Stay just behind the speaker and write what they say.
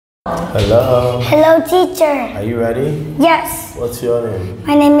Hello. Hello, teacher. Are you ready? Yes. What's your name?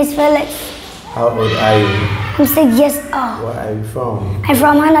 My name is Felix. How old are you? I'm 6 years old. Where are you from? I'm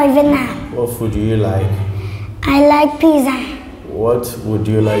from Hanoi, Vietnam. What food do you like? I like pizza. What would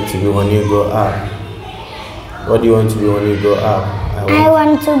you like to be when you grow up? What do you want to be when you grow up? I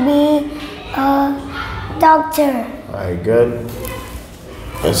want to be a doctor. Alright, good.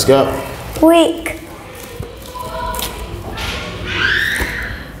 Let's go. Week.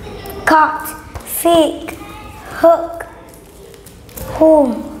 Caught. Fig. Hook.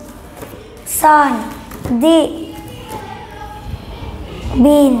 Home. Sun. Deep.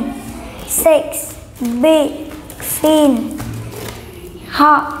 Bean. 6. Big. Fin.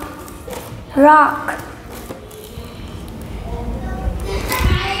 Hop. Rock.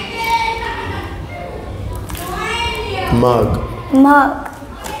 Mug. Mug.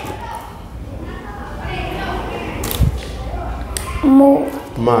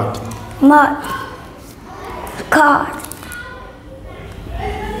 Move. Mud. Mud. Card.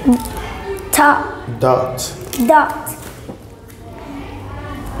 Top. Dot. Dot.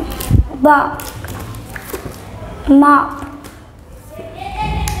 Bob. Mop.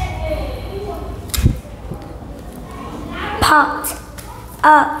 Pot.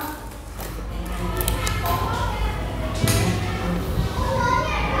 Up.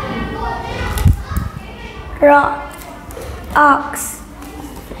 Rock. Ox.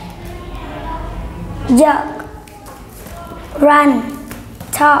 Jug. Run.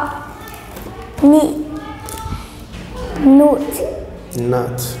 Top. Knee. Nut.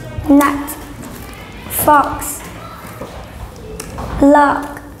 Nut. Nut. Fox.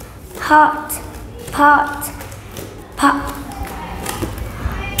 Log. Hot. Pot. Pop.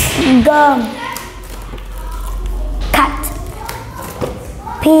 Gum. Cut.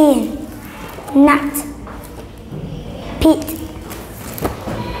 Pin. Nut. Pete.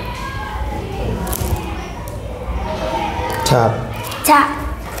 Tap. Tap.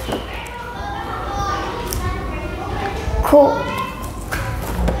 Cool.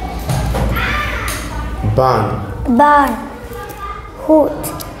 Bun. Bun. Hood.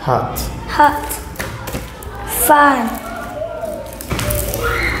 Hat. Hut. Fun.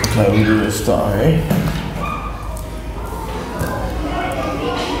 Okay, we do the story.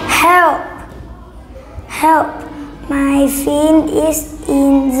 Help. Help. My fin is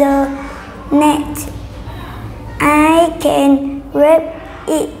in the net. I can grab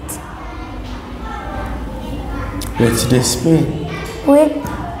it. With this pin. With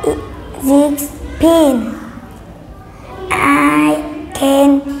this pin. I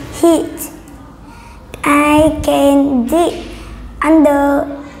can hit. I can dig under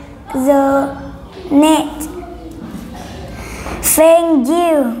the net. Thank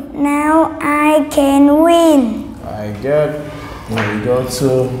you. Now I can win. Alright, good. Now we go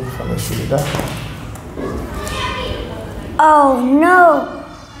to finish with that. Oh no,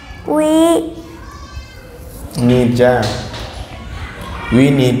 we need jam.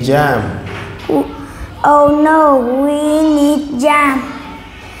 We need jam. Oh no, we need jam.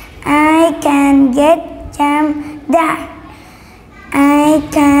 I can get jam that. I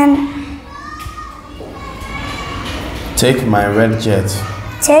can take my red jet.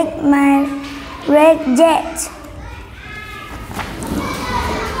 Take my red jet.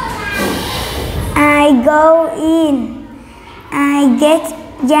 I go in. I get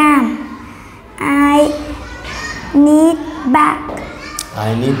jam. I need bag.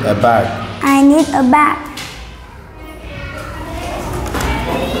 I need a bag. I need a bag.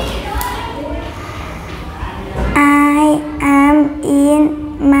 I am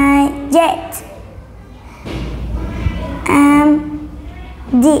in my jet. I'm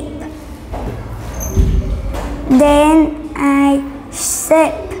deep. Then I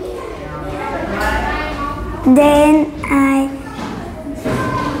sip. Then I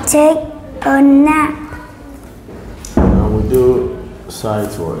take a nap. Now we do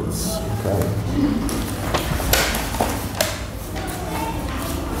sight words, okay?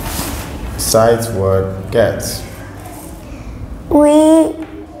 Sight word get. We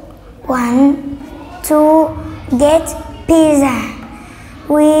want to get pizza.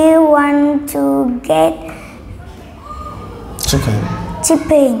 We want to get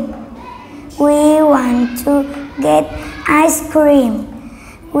chicken. We want to get ice cream.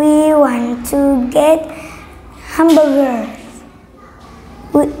 We want to get hamburger.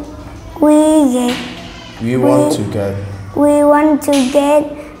 We want to get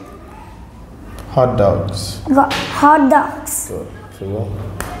hot dogs. hot dogs. Good.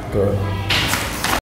 Good.